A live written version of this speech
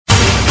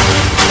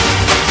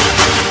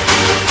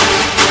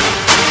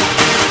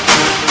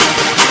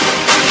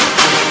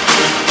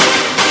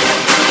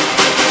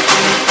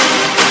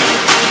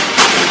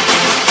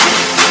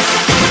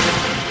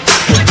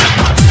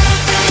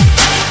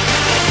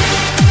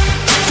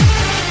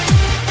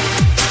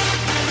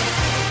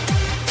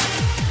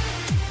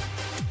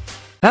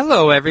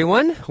Hello,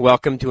 everyone.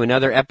 Welcome to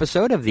another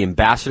episode of the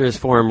Ambassadors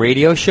Forum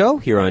radio show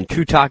here on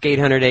True Talk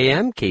 800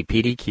 AM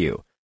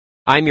KPDQ.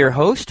 I'm your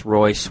host,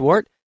 Roy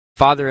Swart,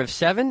 father of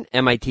 7,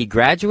 MIT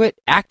graduate,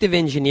 active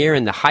engineer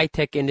in the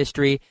high-tech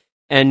industry,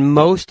 and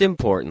most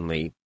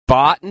importantly,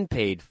 bought and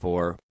paid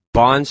for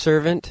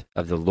bondservant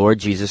of the Lord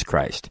Jesus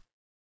Christ.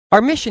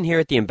 Our mission here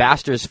at the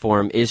Ambassadors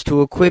Forum is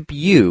to equip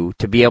you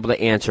to be able to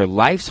answer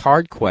life's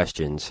hard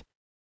questions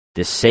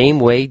the same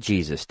way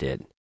Jesus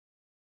did.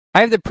 I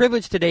have the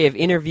privilege today of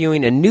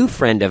interviewing a new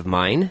friend of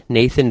mine,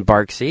 Nathan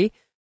Barczi,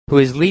 who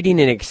is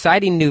leading an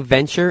exciting new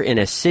venture in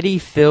a city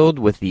filled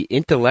with the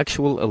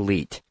intellectual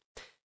elite.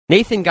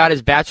 Nathan got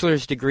his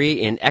bachelor's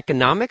degree in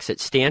economics at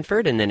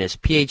Stanford and then his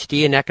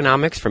PhD in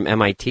economics from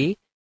MIT.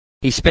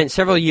 He spent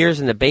several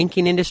years in the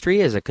banking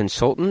industry as a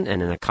consultant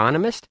and an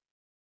economist.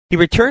 He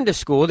returned to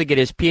school to get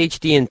his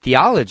PhD in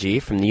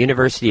theology from the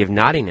University of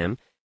Nottingham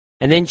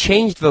and then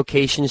changed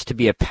vocations to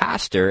be a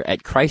pastor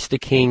at Christ the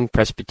King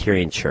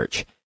Presbyterian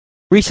Church.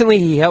 Recently,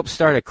 he helped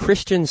start a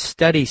Christian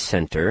study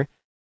center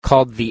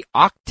called the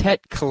Octet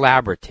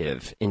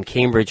Collaborative in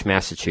Cambridge,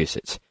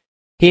 Massachusetts.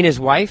 He and his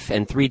wife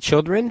and 3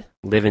 children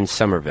live in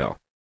Somerville.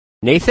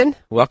 Nathan,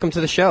 welcome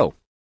to the show.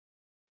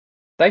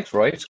 Thanks,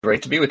 Roy. It's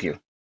great to be with you.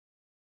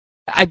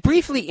 I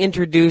briefly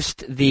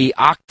introduced the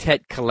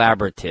Octet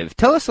Collaborative.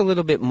 Tell us a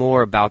little bit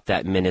more about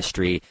that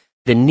ministry,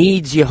 the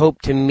needs you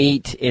hope to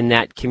meet in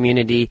that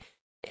community,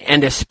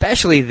 and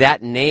especially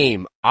that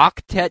name,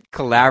 Octet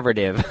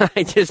Collaborative.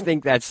 I just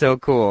think that's so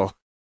cool.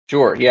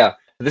 Sure, yeah.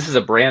 This is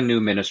a brand new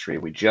ministry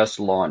we just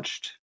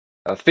launched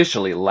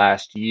officially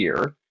last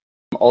year,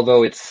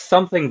 although it's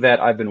something that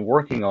I've been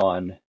working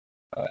on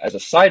as a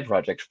side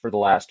project for the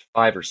last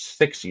 5 or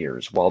 6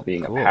 years while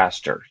being a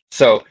pastor.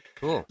 So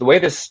the way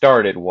this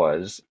started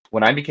was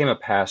when I became a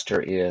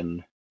pastor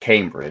in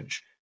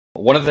Cambridge.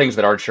 One of the things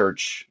that our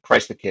church,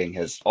 Christ the King,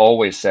 has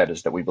always said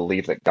is that we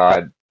believe that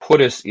God put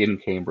us in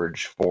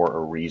Cambridge for a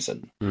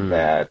reason,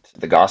 that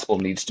the gospel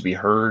needs to be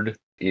heard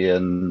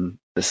in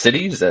the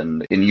cities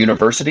and in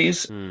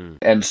universities.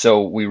 And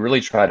so we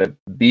really try to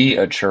be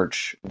a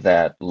church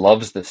that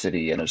loves the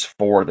city and is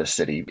for the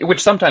city,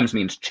 which sometimes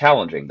means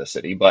challenging the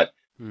city, but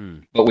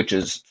which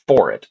is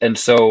for it. And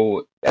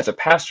so as a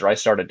pastor, I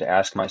started to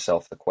ask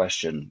myself the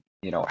question,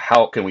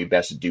 how can we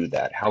best do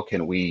that? How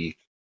can we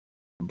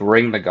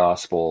bring the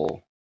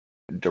gospel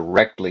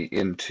directly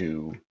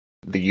into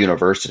the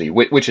university,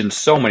 which in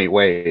so many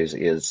ways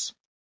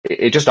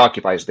it just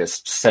occupies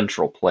this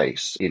central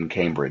place in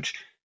Cambridge.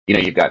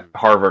 You've got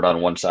Harvard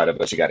on one side of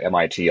us, you got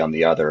MIT on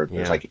the other.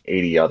 There's like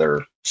 80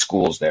 other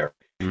schools there.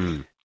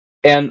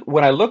 And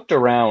when I looked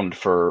around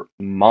for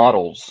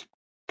models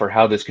for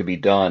how this could be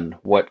done,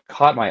 what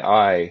caught my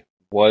eye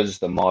was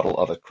the model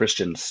of a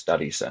Christian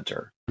study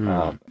center.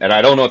 And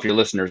I don't know if your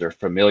listeners are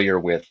familiar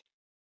with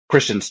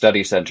Christian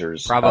study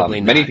centers.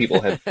 Probably not. Many people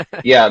have,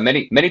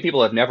 many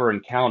people have never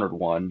encountered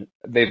one.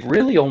 They've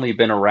really only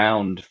been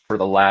around for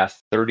the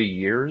last 30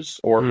 years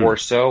or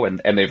so,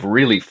 and they've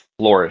really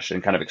flourished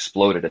and kind of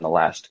exploded in the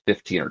last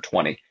 15 or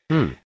 20.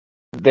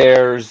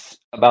 There's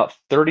about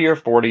 30 or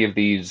 40 of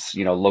these,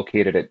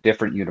 located at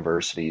different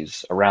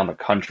universities around the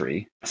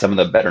country. Some of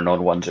the better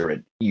known ones are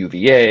at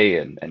UVA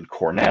and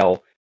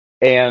Cornell.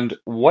 And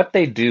what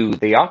they do,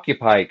 they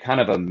occupy kind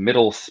of a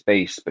middle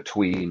space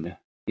between,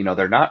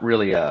 they're not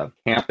really a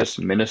campus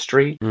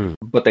ministry,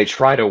 but they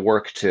try to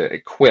work to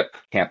equip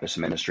campus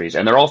ministries.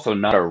 And they're also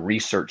not a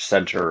research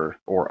center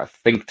or a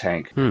think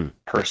tank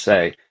per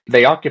se.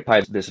 They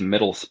occupy this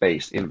middle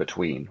space in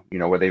between,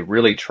 where they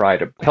really try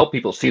to help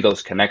people see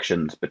those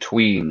connections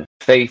between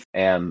faith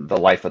and the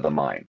life of the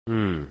mind,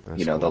 cool.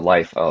 The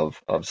life of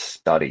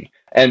study.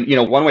 And,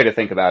 one way to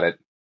think about it,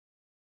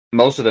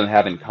 most of them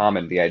have in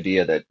common the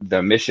idea that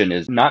their mission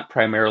is not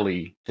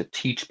primarily to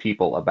teach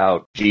people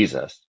about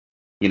Jesus.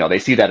 They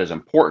see that as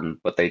important,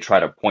 but they try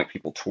to point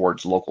people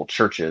towards local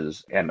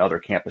churches and other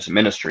campus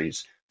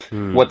ministries.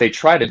 What they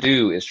try to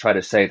do is try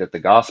to say that the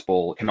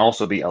gospel can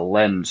also be a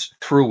lens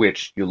through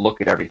which you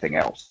look at everything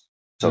else.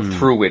 So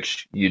through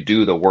which you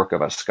do the work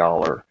of a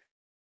scholar,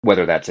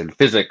 whether that's in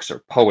physics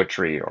or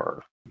poetry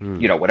or,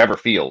 whatever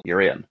field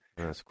you're in.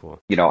 That's cool.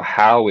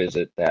 How is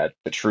it that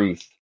the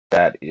truth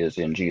that is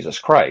in Jesus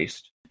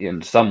Christ,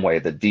 in some way,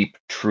 the deep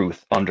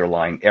truth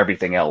underlying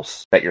everything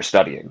else that you're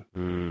studying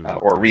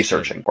or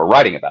researching or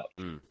writing about.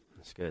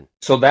 That's good.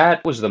 So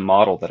that was the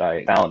model that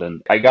I found.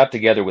 And I got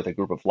together with a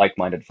group of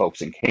like-minded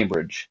folks in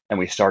Cambridge, and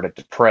we started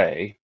to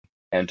pray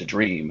and to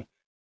dream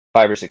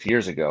 5 or 6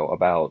 years ago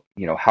about,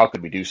 how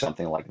could we do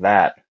something like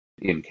that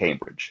in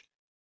Cambridge?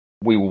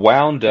 We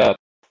wound up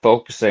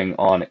focusing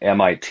on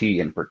MIT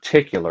in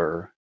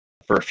particular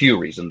for a few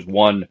reasons.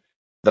 One,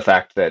 the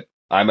fact that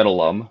I'm an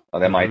alum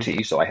of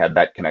MIT, so I had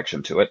that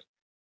connection to it.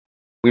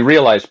 We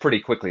realized pretty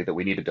quickly that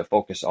we needed to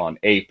focus on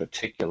a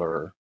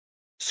particular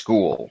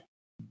school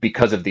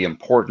because of the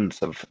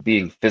importance of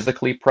being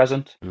physically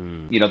present.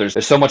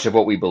 There's so much of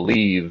what we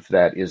believe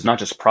that is not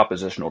just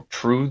propositional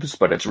truths,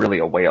 but it's really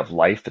a way of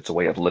life. It's a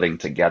way of living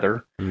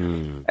together.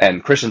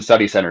 And Christian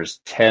study centers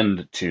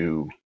tend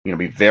to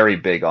be very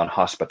big on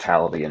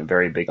hospitality and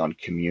very big on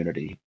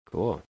community.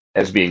 Cool.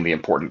 As being the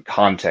important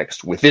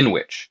context within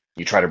which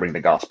you try to bring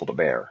the gospel to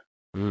bear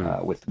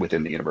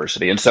within the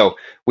university. And so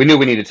we knew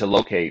we needed to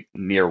locate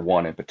near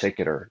one in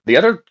particular. The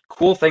other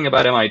cool thing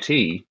about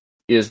MIT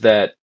is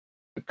that,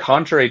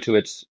 contrary to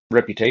its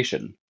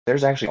reputation,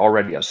 there's actually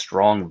already a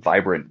strong,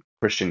 vibrant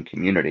Christian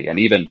community. And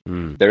even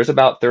there's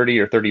about 30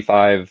 or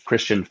 35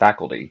 Christian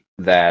faculty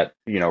that,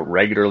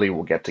 regularly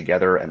will get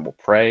together and will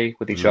pray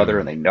with each other,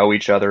 and they know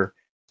each other.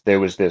 There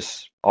was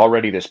this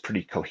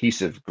pretty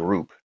cohesive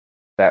group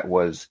that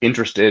was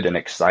interested and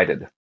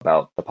excited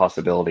about the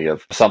possibility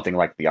of something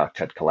like the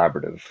Octet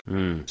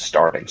Collaborative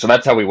starting. So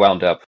that's how we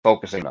wound up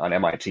focusing on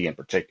MIT in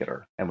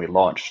particular, and we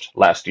launched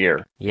last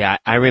year. Yeah,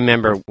 I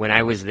remember when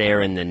I was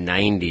there in the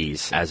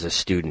 90s as a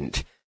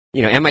student.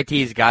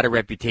 MIT's got a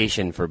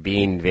reputation for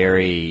being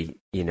very,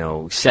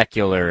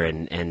 secular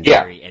and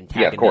very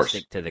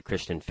antagonistic to the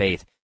Christian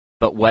faith.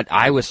 But what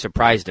I was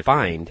surprised to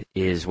find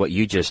is what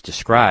you just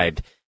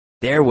described.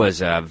 There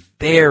was a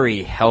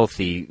very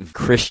healthy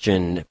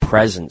Christian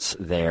presence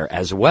there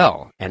as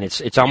well. And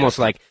it's almost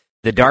like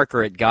the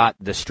darker it got,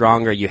 the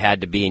stronger you had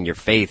to be in your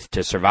faith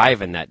to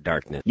survive in that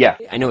darkness. Yeah.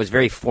 I know it was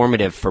very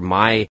formative for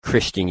my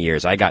Christian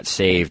years. I got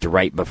saved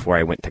right before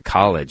I went to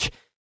college.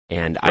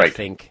 And I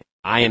think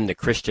I am the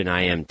Christian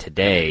I am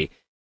today,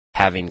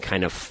 having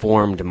kind of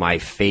formed my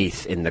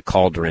faith in the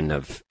cauldron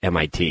of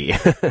MIT.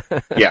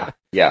 Yeah.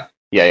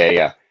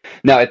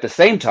 Now, at the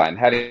same time,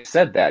 having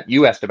said that,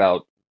 you asked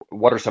about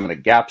what are some of the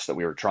gaps that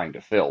we were trying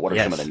to fill? What are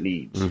some of the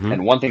needs?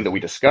 And one thing that we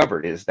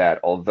discovered is that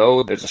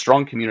although there's a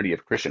strong community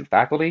of Christian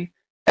faculty,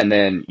 and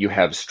then you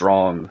have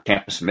strong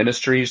campus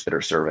ministries that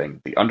are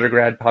serving the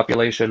undergrad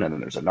population, and then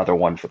there's another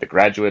one for the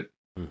graduate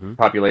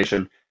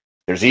population,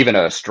 there's even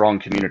a strong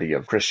community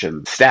of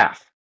Christian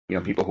staff,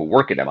 people who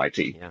work at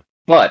MIT. Yeah.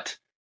 But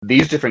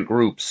these different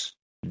groups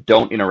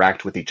don't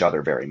interact with each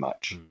other very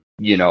much.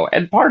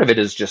 And part of it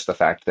is just the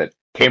fact that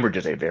Cambridge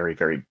is a very,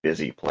 very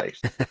busy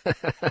place.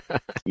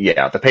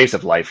 Yeah, the pace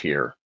of life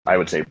here, I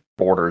would say,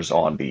 borders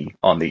on the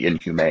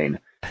inhumane.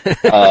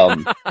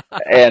 And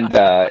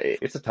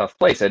it's a tough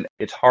place, and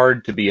it's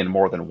hard to be in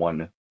more than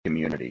one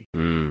community.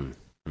 And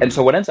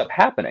so what ends up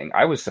happening,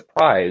 I was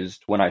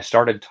surprised when I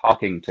started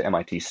talking to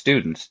MIT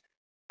students,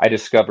 I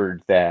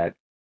discovered that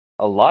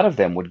a lot of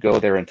them would go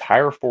their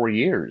entire 4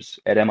 years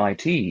at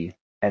MIT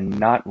and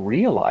not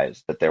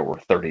realize that there were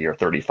 30 or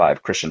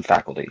 35 Christian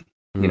faculty.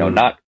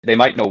 They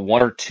might know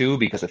one or two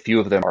because a few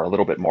of them are a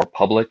little bit more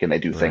public and they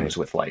do things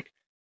with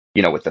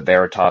with the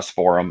Veritas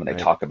Forum, and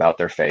they talk about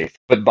their faith.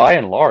 But by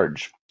and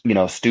large,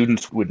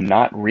 students would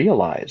not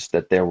realize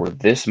that there were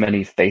this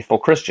many faithful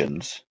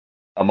Christians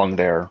among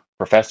their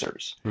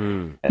professors.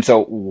 And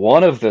so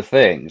one of the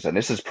things, and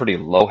this is pretty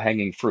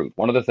low-hanging fruit,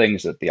 one of the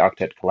things that the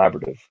Octet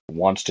Collaborative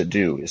wants to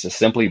do is to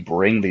simply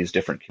bring these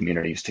different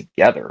communities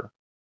together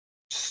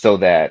so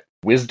that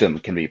wisdom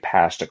can be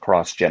passed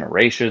across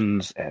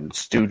generations and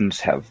students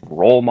have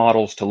role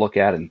models to look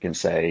at and can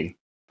say,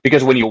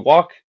 because when you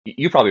walk,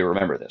 you probably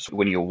remember this,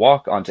 when you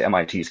walk onto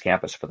MIT's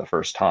campus for the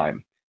first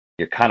time,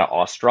 you're kind of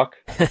awestruck.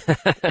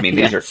 I mean,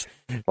 these are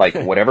like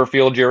whatever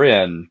field you're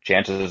in,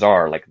 chances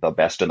are like the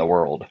best in the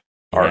world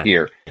are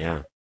here.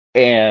 Yeah.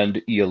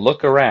 And you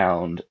look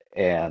around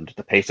and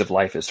the pace of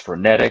life is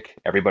frenetic.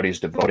 Everybody's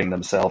devoting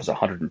themselves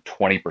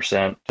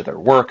 120% to their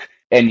work.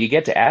 And you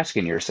get to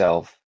asking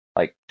yourself,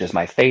 like, does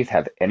my faith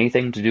have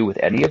anything to do with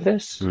any of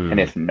this? And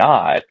if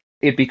not,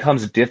 it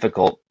becomes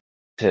difficult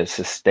to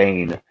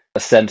sustain a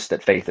sense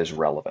that faith is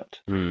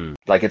relevant.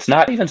 Like, it's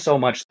not even so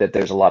much that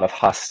there's a lot of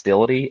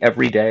hostility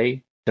every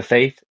day to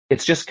faith.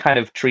 It's just kind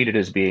of treated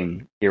as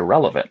being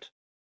irrelevant.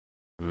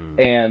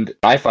 And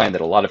I find that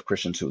a lot of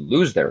Christians who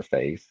lose their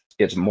faith,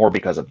 it's more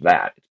because of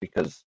that. It's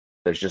because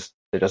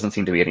there doesn't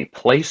seem to be any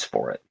place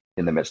for it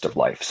in the midst of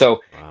life.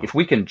 So if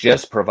we can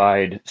just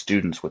provide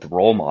students with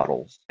role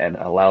models and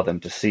allow them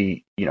to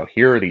see,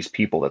 here are these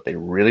people that they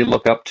really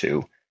look up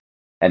to,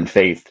 and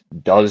faith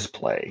does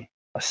play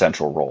a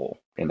central role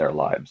in their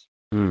lives.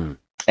 And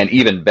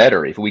even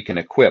better, if we can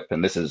equip,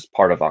 and this is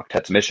part of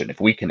Octet's mission,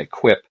 if we can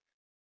equip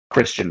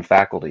Christian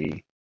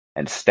faculty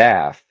and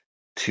staff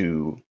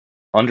to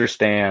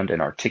understand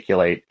and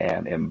articulate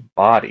and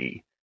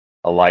embody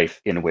a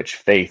life in which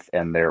faith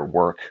and their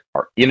work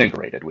are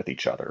integrated with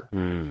each other.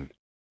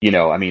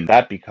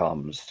 That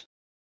becomes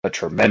a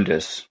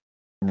tremendous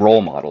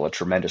role model, a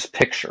tremendous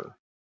picture,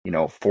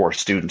 for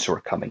students who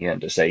are coming in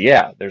to say,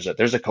 yeah, there's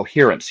a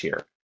coherence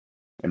here.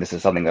 And this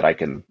is something that I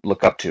can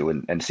look up to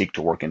and seek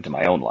to work into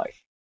my own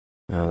life.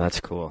 Oh, that's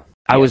cool.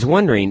 I was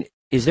wondering,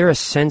 is there a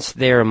sense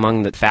there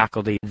among the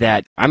faculty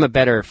that I'm a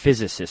better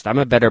physicist, I'm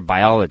a better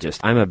biologist,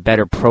 I'm a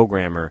better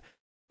programmer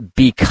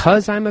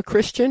because I'm a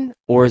Christian?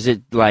 Or is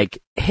it like,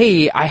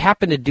 hey, I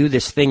happen to do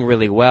this thing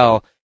really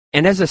well,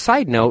 and as a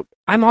side note,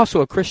 I'm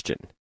also a Christian?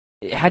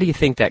 How do you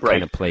think that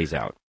kind of plays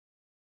out?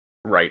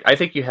 Right. I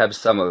think you have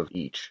some of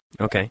each.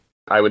 Okay.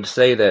 I would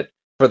say that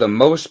for the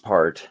most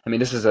part,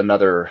 this is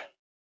another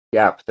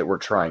gap that we're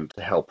trying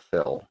to help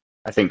fill.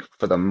 I think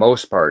for the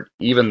most part,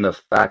 even the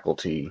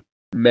faculty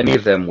many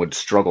of them would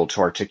struggle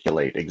to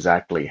articulate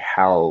exactly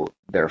how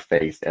their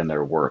faith and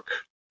their work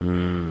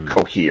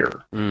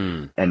cohere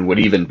and would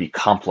even be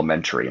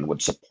complementary and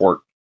would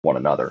support one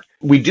another.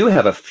 We do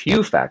have a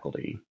few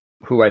faculty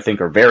who I think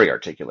are very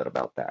articulate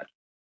about that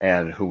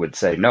and who would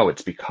say, no,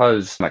 it's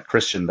because I'm a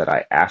Christian that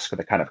I ask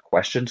the kind of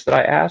questions that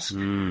I ask.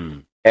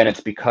 And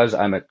it's because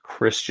I'm a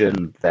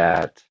Christian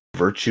that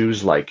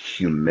virtues like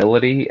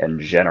humility and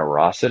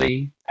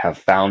generosity have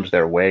found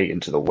their way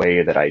into the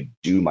way that I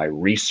do my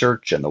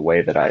research and the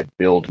way that I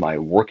build my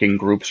working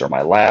groups or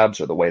my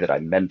labs or the way that I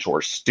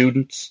mentor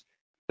students.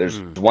 There's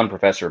one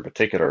professor in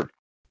particular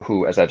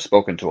who, as I've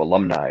spoken to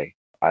alumni,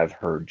 I've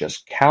heard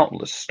just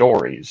countless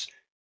stories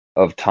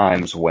of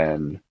times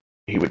when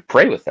he would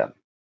pray with them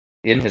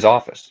in his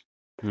office.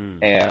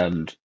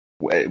 And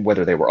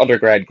whether they were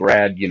undergrad,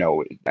 grad,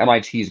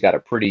 MIT's got a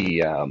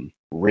pretty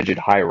rigid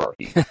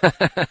hierarchy,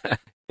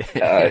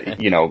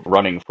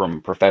 running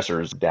from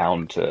professors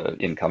down to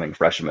incoming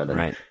freshmen.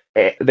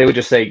 And they would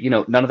just say,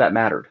 none of that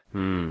mattered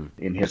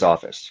in his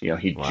office.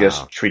 He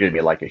just treated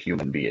me like a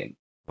human being.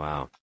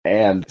 Wow.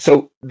 And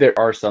so there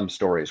are some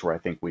stories where I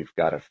think we've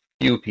got a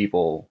few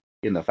people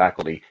in the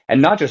faculty,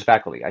 and not just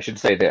faculty. I should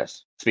say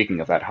this,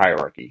 speaking of that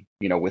hierarchy,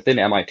 within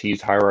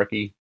MIT's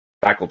hierarchy,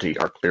 faculty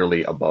are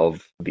clearly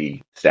above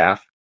the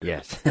staff.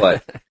 Yes.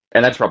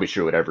 And that's probably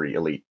true at every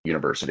elite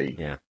university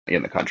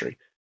in the country,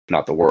 if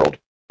not the world.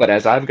 But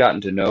as I've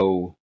gotten to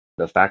know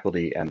the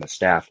faculty and the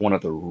staff, one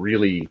of the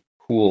really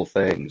cool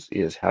things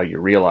is how you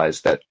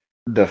realize that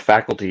the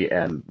faculty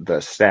and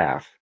the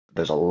staff,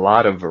 there's a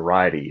lot of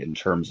variety in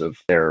terms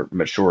of their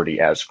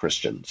maturity as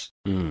Christians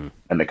and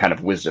the kind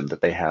of wisdom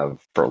that they have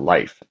for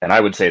life. And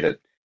I would say that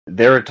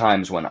there are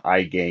times when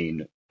I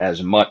gain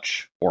as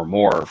much or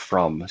more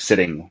from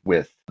sitting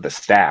with the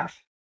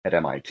staff at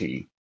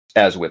MIT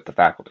as with the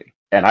faculty.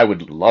 And I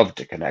would love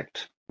to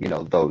connect,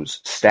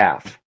 those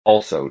staff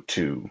also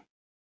to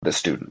the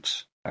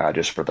students,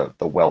 just for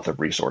the wealth of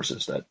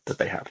resources that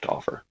they have to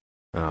offer.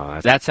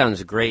 Oh, that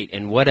sounds great.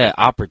 And what an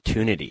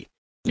opportunity.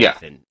 Yeah.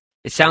 Nathan.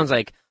 It sounds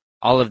like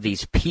all of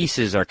these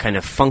pieces are kind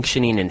of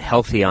functioning and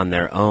healthy on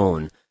their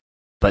own.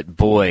 But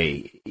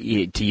boy,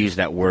 to use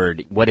that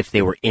word, what if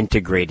they were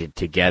integrated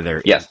together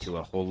into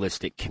a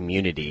holistic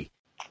community?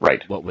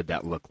 Right. What would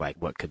that look like?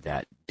 What could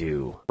that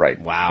do? Right.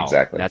 Wow.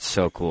 Exactly. That's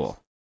so cool.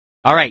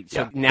 All right.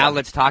 So now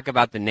let's talk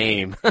about the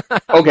name.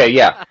 Okay.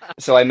 Yeah.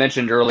 So I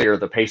mentioned earlier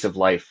the pace of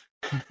life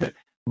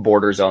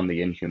borders on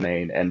the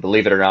inhumane. And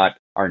believe it or not,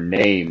 our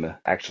name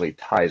actually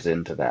ties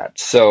into that.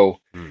 So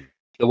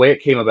the way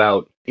it came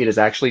about, it is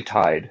actually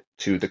tied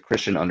to the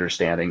Christian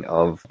understanding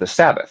of the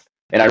Sabbath.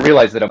 And I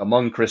realize that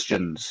among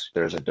Christians,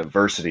 there's a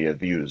diversity of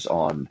views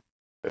on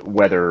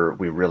whether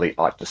we really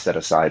ought to set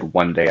aside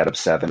one day out of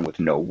 7 with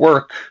no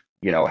work,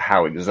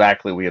 how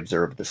exactly we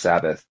observe the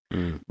Sabbath.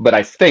 But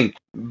I think,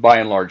 by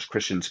and large,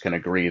 Christians can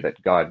agree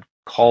that God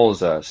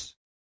calls us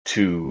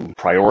to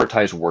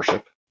prioritize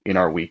worship in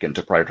our week and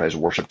to prioritize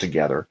worship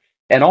together,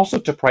 and also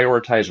to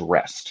prioritize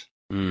rest.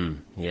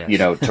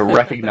 Yes. To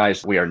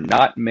recognize we are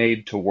not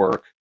made to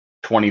work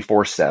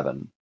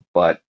 24/7,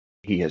 but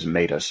He has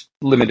made us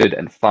limited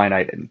and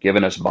finite and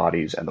given us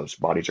bodies, and those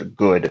bodies are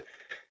good,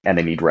 and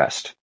they need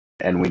rest,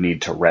 and we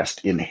need to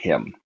rest in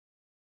Him.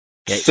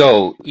 Yeah,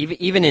 so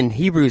even in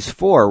Hebrews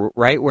 4,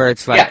 right, where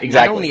it's like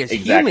not only as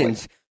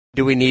humans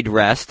do we need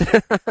rest,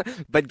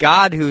 but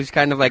God, who's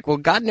kind of like, well,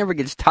 God never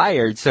gets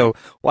tired, so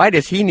why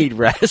does He need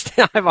rest?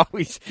 I've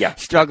always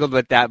struggled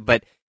with that,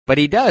 but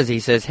He does. He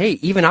says, hey,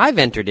 even I've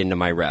entered into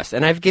my rest,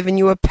 and I've given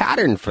you a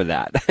pattern for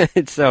that.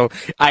 So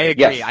I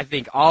agree. Yes. I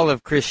think all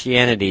of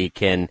Christianity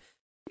can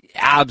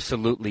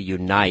absolutely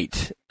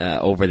unite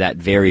over that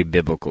very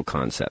biblical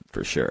concept,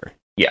 for sure.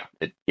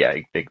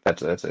 I think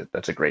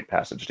that's a great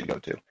passage to go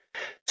to.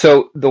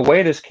 So the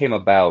way this came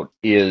about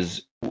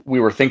is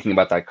we were thinking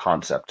about that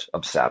concept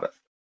of Sabbath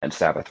and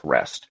Sabbath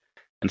rest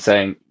and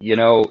saying,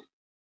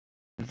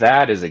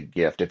 that is a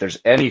gift. If there's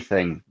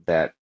anything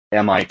that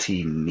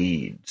MIT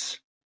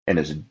needs and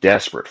is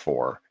desperate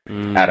for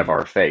out of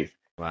our faith,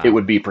 it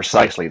would be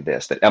precisely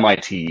this, that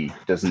MIT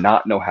does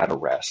not know how to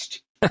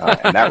rest.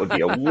 And that would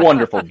be a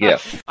wonderful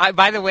gift.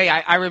 By the way,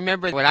 I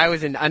remember when I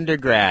was in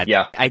undergrad,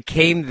 I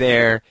came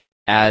there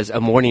as a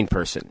morning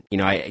person.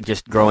 I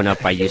just growing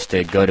up, I used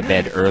to go to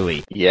bed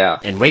early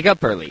and wake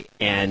up early.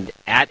 And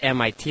at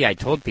MIT, I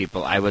told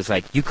people, I was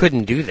like, you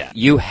couldn't do that.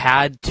 You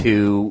had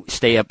to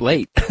stay up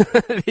late.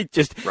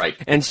 Right.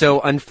 And so,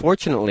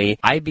 unfortunately,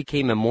 I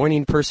became a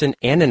morning person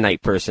and a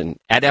night person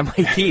at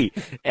MIT.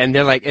 And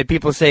they're like, and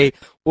people say,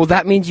 well,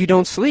 that means you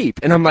don't sleep.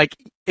 And I'm like,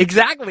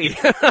 exactly.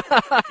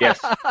 Yes.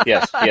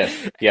 Yeah.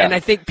 And I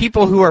think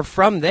people who are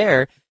from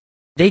there,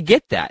 they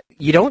get that.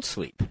 You don't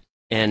sleep.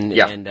 And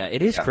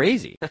it is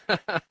crazy.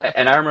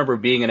 And I remember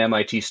being an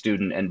MIT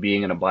student and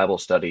being in a Bible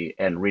study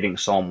and reading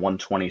Psalm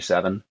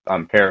 127.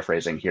 I'm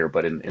paraphrasing here,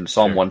 but in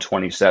Psalm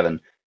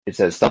 127, it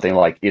says something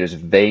like, it is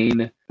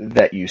vain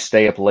that you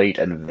stay up late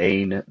and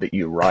vain that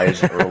you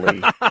rise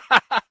early,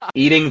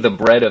 eating the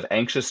bread of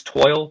anxious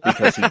toil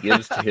because He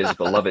gives to His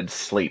beloved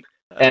sleep.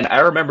 And I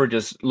remember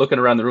just looking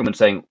around the room and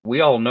saying,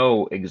 we all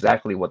know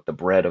exactly what the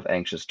bread of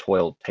anxious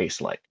toil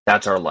tastes like.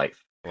 That's our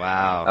life.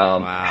 Wow.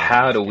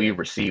 How That's do we good.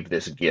 receive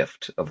this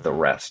gift of the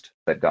rest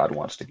that God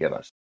wants to give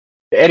us?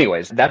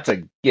 Anyways, that's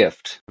a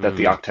gift that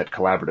the Octet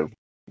Collaborative,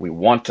 we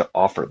want to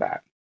offer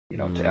that,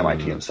 to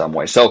MIT in some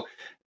way. So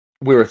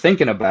we were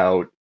thinking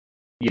about,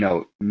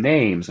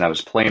 names, and I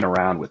was playing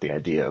around with the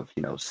idea of,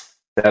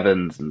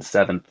 sevens and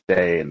seventh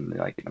day, and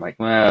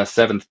well,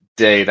 seventh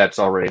day, there's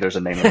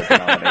a name of a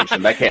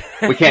denomination.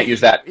 We can't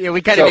use that. Yeah,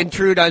 we kind of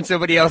intrude on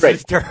somebody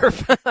else's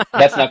turf.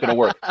 That's not going to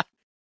work.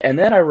 And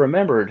then I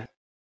remembered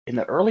in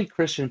the early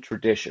Christian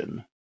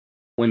tradition,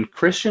 when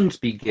Christians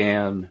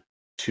began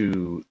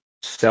to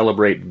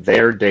celebrate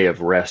their day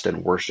of rest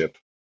and worship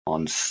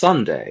on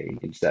Sunday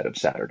instead of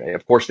Saturday.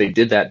 Of course, they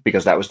did that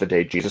because that was the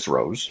day Jesus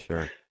rose.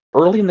 Sure.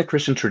 Early in the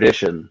Christian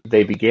tradition,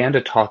 they began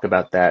to talk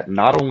about that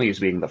not only as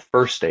being the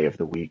first day of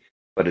the week,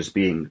 but as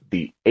being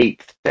the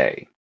eighth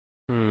day.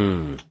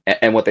 And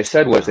what they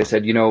said was,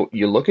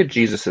 you look at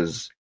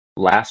Jesus's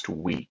last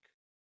week,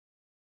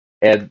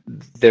 and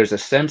there's a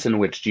sense in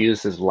which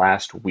Jesus's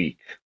last week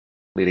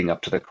leading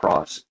up to the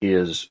cross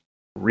is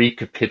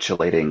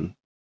recapitulating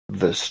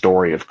the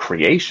story of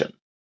creation.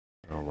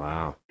 Oh,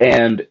 wow.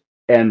 And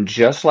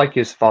just like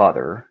his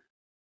Father,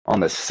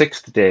 on the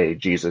sixth day,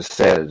 Jesus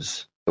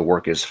says the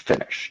work is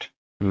finished.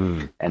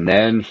 And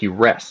then he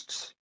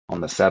rests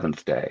on the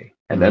seventh day.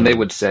 And then they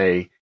would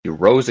say he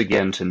rose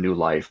again to new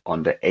life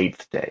on the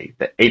eighth day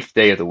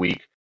of the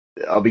week,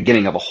 a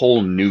beginning of a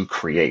whole new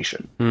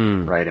creation,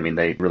 right? I mean,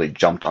 they really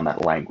jumped on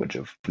that language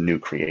of new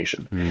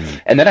creation.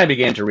 And then I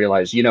began to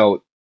realize,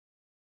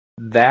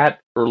 that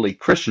early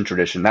Christian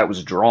tradition, that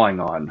was drawing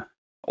on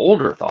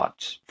older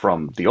thoughts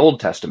from the Old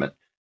Testament,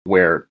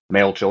 where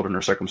male children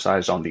are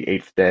circumcised on the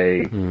eighth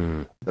day.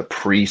 The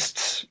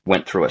priests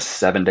went through a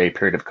 7-day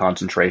period of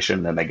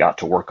concentration, then they got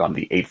to work on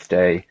the eighth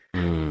day.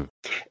 And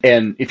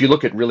if you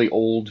look at really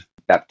old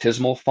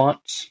baptismal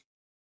fonts,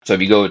 so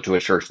if you go to a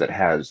church that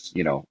has,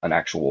 an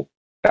actual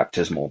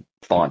baptismal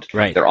font,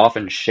 right, they're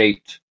often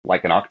shaped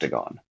like an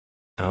octagon.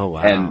 Oh,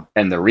 wow.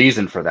 And the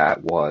reason for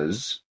that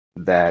was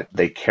that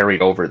they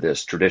carried over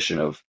this tradition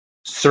of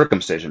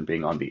circumcision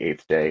being on the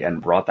eighth day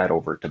and brought that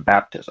over to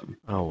baptism.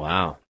 Oh,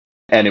 wow.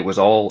 And it was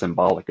all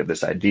symbolic of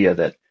this idea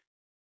that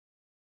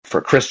for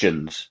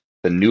Christians,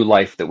 the new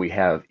life that we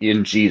have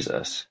in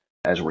Jesus,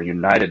 as we're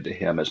united to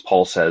him, as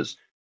Paul says,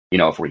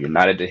 if we're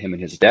united to him in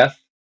his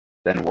death,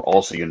 then we're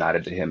also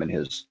united to him in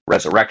his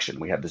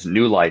resurrection. We have this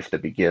new life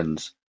that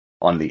begins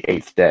on the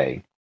eighth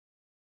day.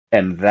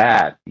 And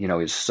that,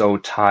 is so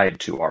tied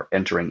to our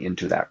entering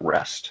into that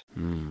rest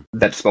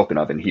that's spoken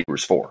of in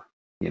Hebrews 4,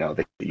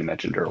 that you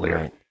mentioned earlier.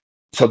 Right.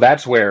 So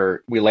that's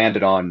where we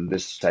landed on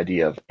this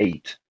idea of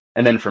 8.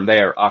 And then from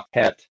there,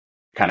 Octet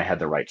kind of had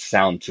the right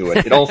sound to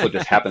it. It also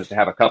just happens to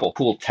have a couple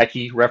cool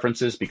techie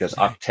references, because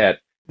Octet,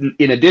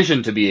 in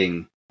addition to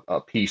being a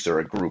piece or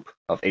a group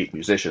of 8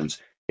 musicians,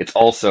 it's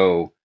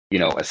also,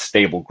 a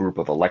stable group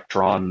of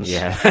electrons.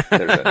 Yeah.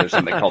 There's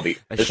something called the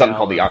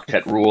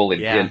octet rule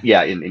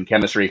in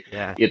chemistry.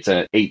 Yeah. It's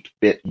an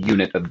 8-bit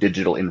unit of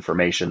digital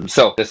information.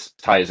 So this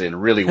ties in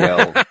really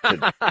well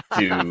to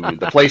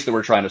the place that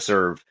we're trying to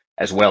serve,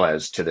 as well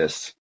as to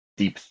this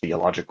deep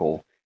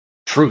theological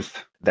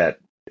truth that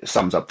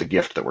sums up the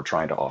gift that we're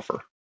trying to offer.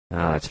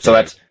 Oh,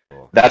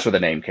 that's where the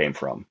name came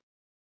from.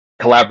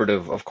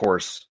 Collaborative, of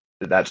course,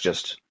 that's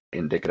just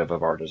indicative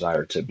of our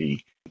desire to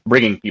be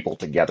bringing people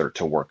together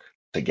to work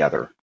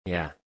together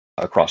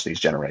across these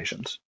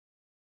generations.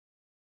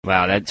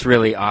 Wow, that's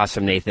really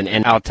awesome, Nathan.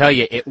 And I'll tell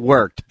you, it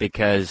worked,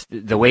 because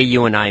the way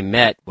you and I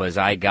met was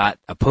I got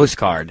a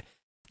postcard,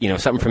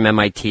 something from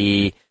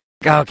MIT.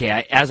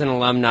 Okay, as an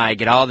alumni, I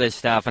get all this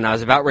stuff, and I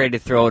was about ready to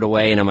throw it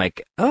away, and I'm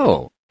like,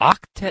 oh,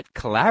 Octet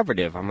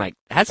Collaborative. I'm like,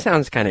 that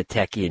sounds kind of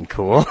techie and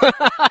cool.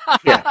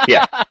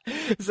 Yeah.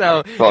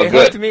 So well, it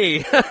hooked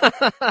me.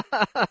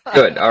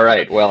 Good. All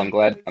right. Well, I'm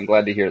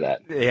glad to hear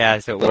that. Yeah,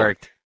 so it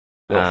worked.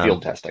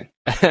 Field testing.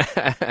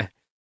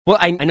 Well,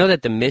 I know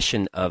that the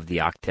mission of the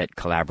Octet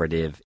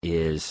Collaborative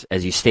is,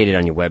 as you stated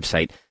on your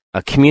website,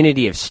 a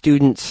community of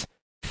students,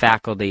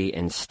 faculty,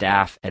 and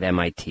staff at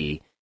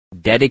MIT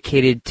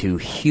dedicated to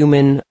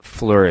human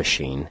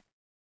flourishing,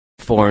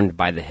 formed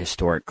by the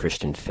historic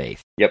Christian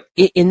faith. Yep.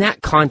 In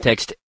that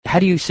context, how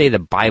do you say the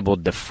Bible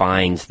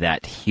defines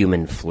that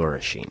human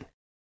flourishing?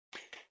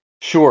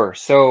 Sure.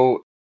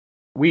 So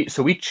we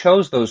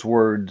chose those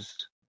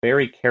words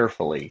very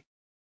carefully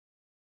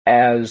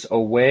as a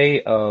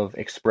way of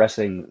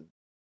expressing,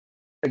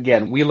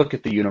 again, we look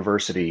at the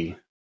university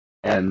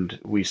and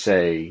we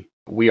say,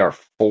 we are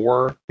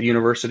for the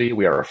university,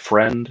 we are a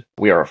friend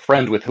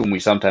with whom we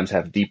sometimes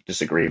have deep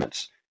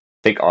disagreements.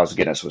 I think Os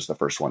Guinness was the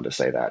first one to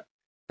say that.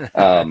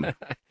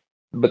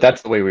 But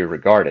that's the way we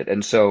regard it.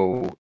 And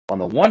so on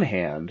the one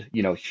hand,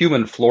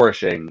 human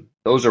flourishing,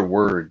 those are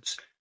words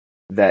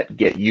that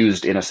get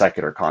used in a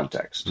secular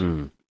context.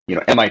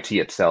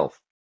 MIT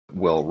itself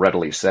will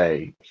readily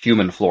say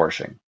human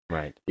flourishing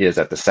is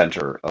at the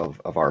center of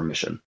our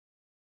mission.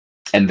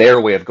 And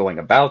their way of going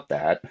about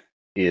that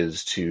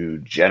is to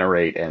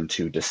generate and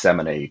to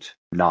disseminate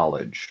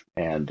knowledge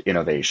and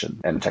innovation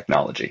and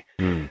technology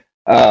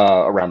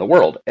around the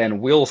world.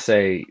 And we'll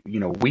say,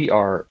 we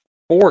are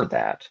for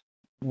that.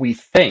 We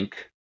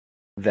think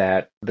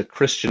that the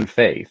Christian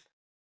faith,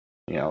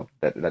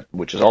 that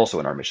which is also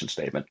in our mission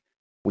statement,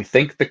 we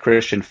think the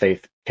Christian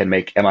faith can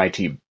make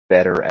MIT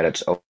better at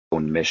its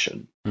own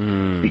mission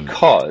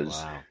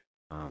because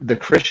the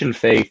Christian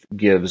faith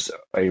gives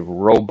a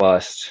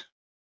robust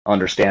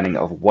understanding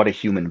of what a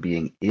human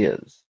being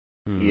is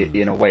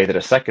in a way that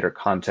a secular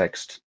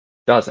context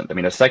doesn't. I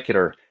mean, a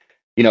secular,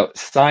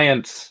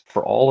 science,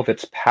 for all of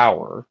its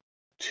power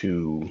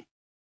to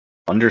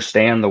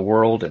understand the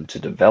world and to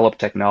develop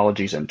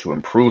technologies and to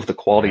improve the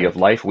quality of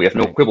life, we have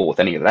no quibble with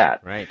any of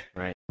that. Right.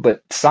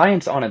 But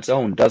science on its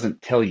own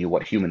doesn't tell you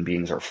what human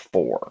beings are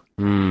for.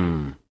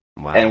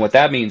 Wow. And what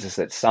that means is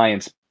that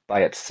science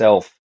by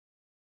itself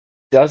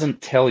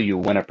doesn't tell you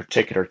when a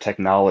particular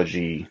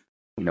technology,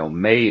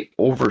 may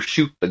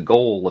overshoot the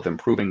goal of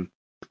improving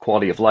the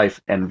quality of life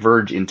and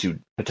verge into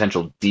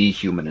potential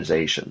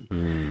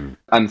dehumanization.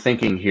 I'm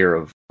thinking here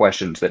of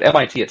questions that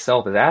MIT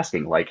itself is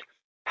asking, like,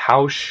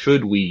 how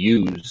should we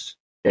use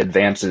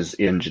advances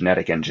in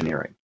genetic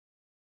engineering?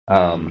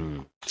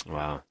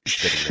 Wow.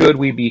 Should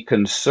we be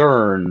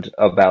concerned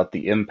about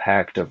the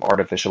impact of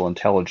artificial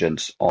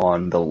intelligence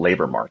on the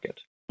labor market?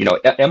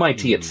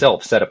 MIT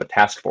itself set up a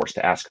task force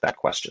to ask that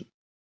question.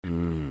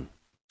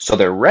 So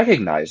they're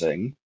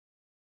recognizing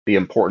the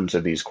importance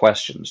of these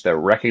questions. They're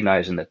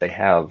recognizing that they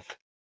have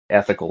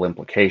ethical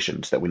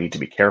implications that we need to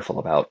be careful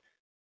about.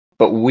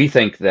 But we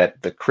think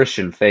that the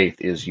Christian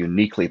faith is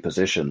uniquely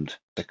positioned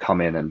to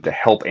come in and to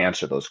help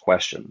answer those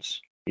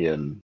questions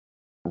in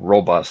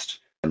robust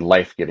and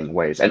life-giving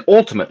ways, and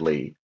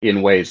ultimately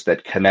in ways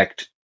that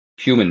connect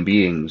human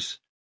beings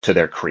to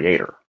their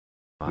creator.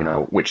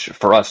 Wow. Which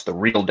for us, the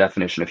real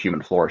definition of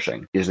human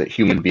flourishing is that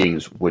human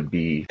beings would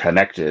be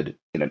connected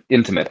in an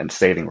intimate and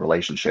saving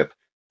relationship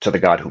to the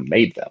God who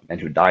made them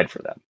and who died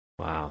for them.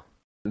 Wow.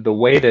 The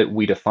way that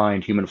we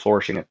define human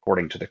flourishing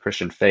according to the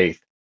Christian faith,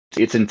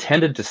 it's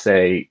intended to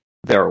say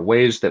there are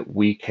ways that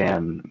we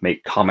can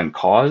make common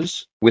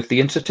cause with the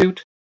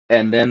Institute,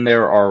 and then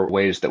there are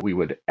ways that we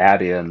would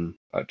add in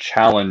a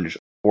challenge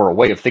or a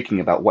way of thinking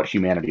about what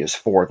humanity is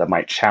for that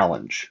might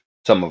challenge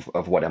some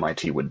of what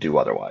MIT would do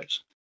otherwise.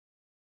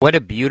 What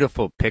a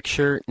beautiful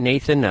picture,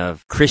 Nathan,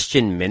 of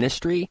Christian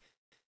ministry.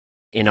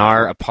 In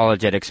our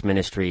apologetics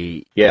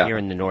ministry here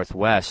in the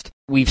Northwest,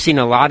 we've seen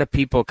a lot of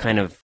people kind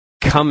of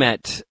come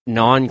at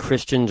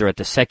non-Christians or at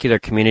the secular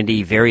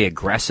community very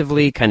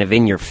aggressively, kind of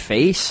in your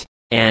face,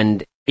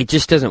 and it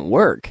just doesn't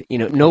work.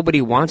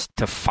 Nobody wants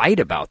to fight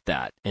about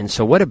that. And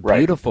so what a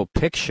beautiful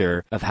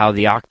picture of how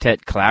the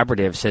Octet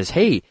Collaborative says,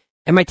 hey,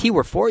 MIT,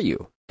 we're for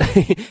you.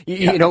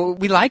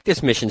 We like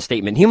this mission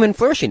statement, human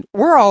flourishing.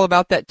 We're all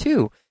about that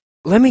too.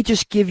 Let me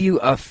just give you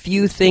a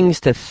few things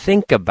to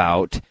think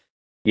about.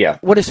 Yeah.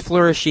 What does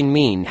flourishing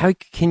mean? How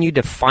can you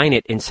define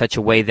it in such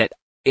a way that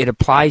it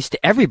applies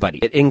to everybody?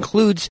 It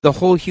includes the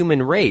whole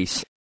human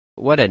race.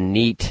 What a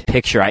neat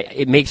picture.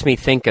 It makes me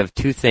think of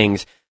two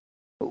things.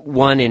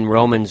 One in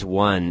Romans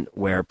 1,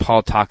 where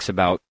Paul talks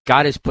about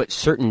God has put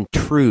certain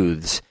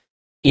truths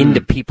into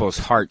people's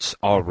hearts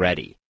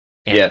already.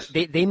 And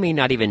they may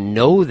not even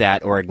know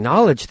that or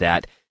acknowledge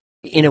that.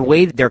 In a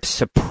way, they're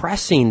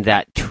suppressing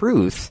that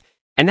truth,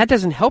 and that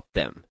doesn't help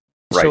them.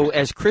 Right. So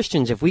as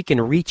Christians, if we can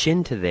reach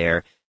into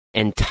there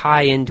and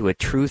tie into a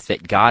truth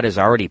that God has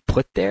already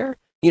put there,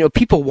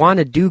 people want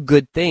to do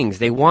good things.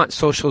 They want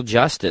social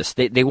justice.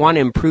 They want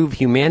to improve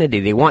humanity.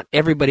 They want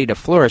everybody to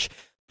flourish,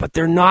 but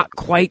they're not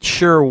quite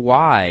sure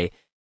why.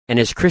 And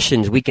as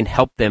Christians, we can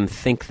help them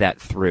think that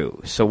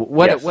through. So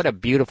what a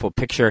beautiful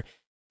picture.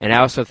 And I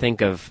also think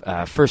of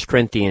 1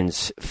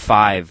 Corinthians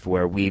 5,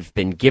 where we've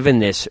been given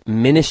this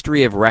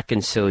ministry of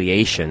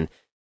reconciliation.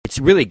 It's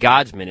really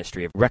God's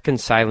ministry of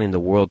reconciling the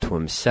world to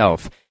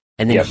himself.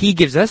 And then he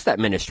gives us that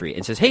ministry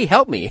and says, hey,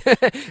 help me.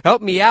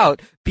 Help me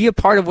out. Be a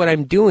part of what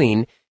I'm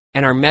doing.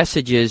 And our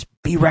message is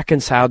be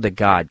reconciled to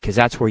God, because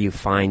that's where you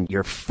find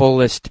your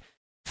fullest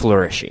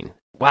flourishing.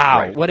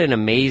 Wow, What an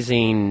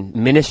amazing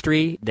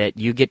ministry that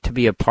you get to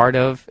be a part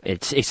of.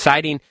 It's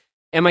exciting.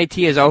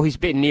 MIT has always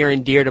been near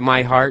and dear to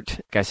my heart.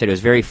 Like I said, it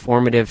was very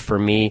formative for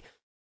me.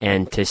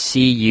 And to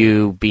see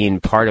you being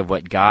part of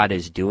what God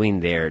is doing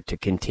there to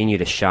continue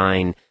to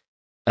shine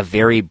a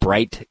very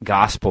bright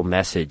gospel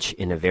message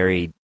in a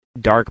very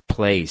dark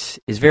place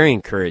is very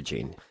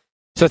encouraging.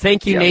 So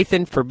thank you,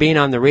 Nathan, for being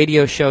on the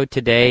radio show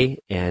today,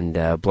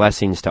 and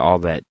blessings to all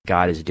that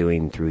God is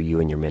doing through you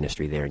and your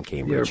ministry there in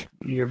Cambridge.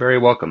 You're very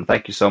welcome.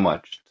 Thank you so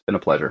much. It's been a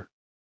pleasure.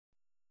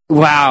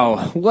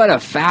 Wow, what a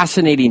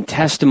fascinating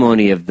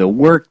testimony of the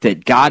work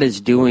that God is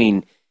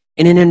doing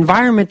in an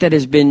environment that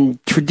has been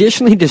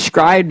traditionally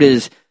described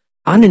as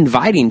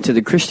uninviting to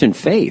the Christian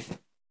faith.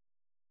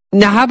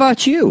 Now, how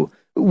about you?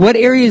 What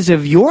areas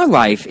of your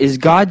life is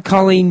God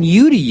calling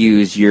you to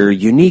use your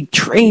unique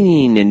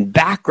training and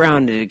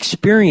background and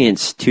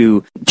experience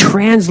to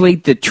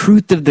translate the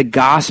truth of the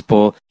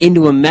gospel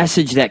into a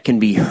message that can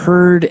be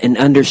heard and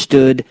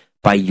understood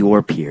by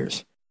your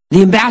peers.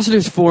 The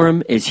Ambassadors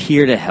Forum is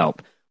here to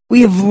help.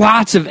 We have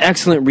lots of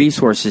excellent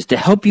resources to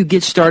help you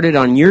get started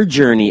on your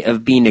journey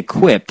of being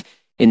equipped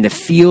in the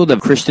field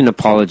of Christian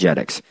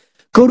apologetics.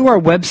 Go to our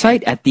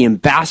website at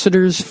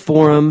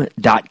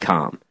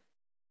theambassadorsforum.com.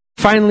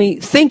 Finally,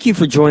 thank you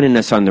for joining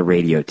us on the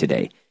radio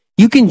today.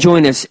 You can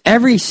join us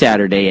every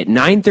Saturday at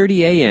 9:30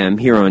 a.m.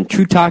 here on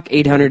True Talk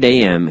 800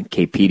 AM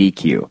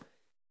KPDQ.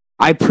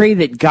 I pray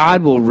that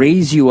God will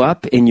raise you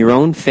up in your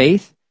own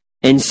faith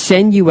and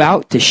send you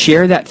out to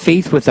share that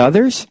faith with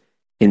others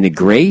in the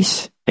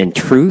grace and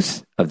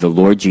truth of the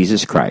Lord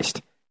Jesus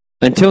Christ.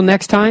 Until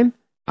next time,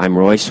 I'm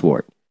Roy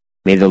Swart.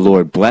 May the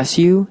Lord bless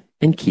you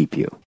and keep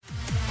you.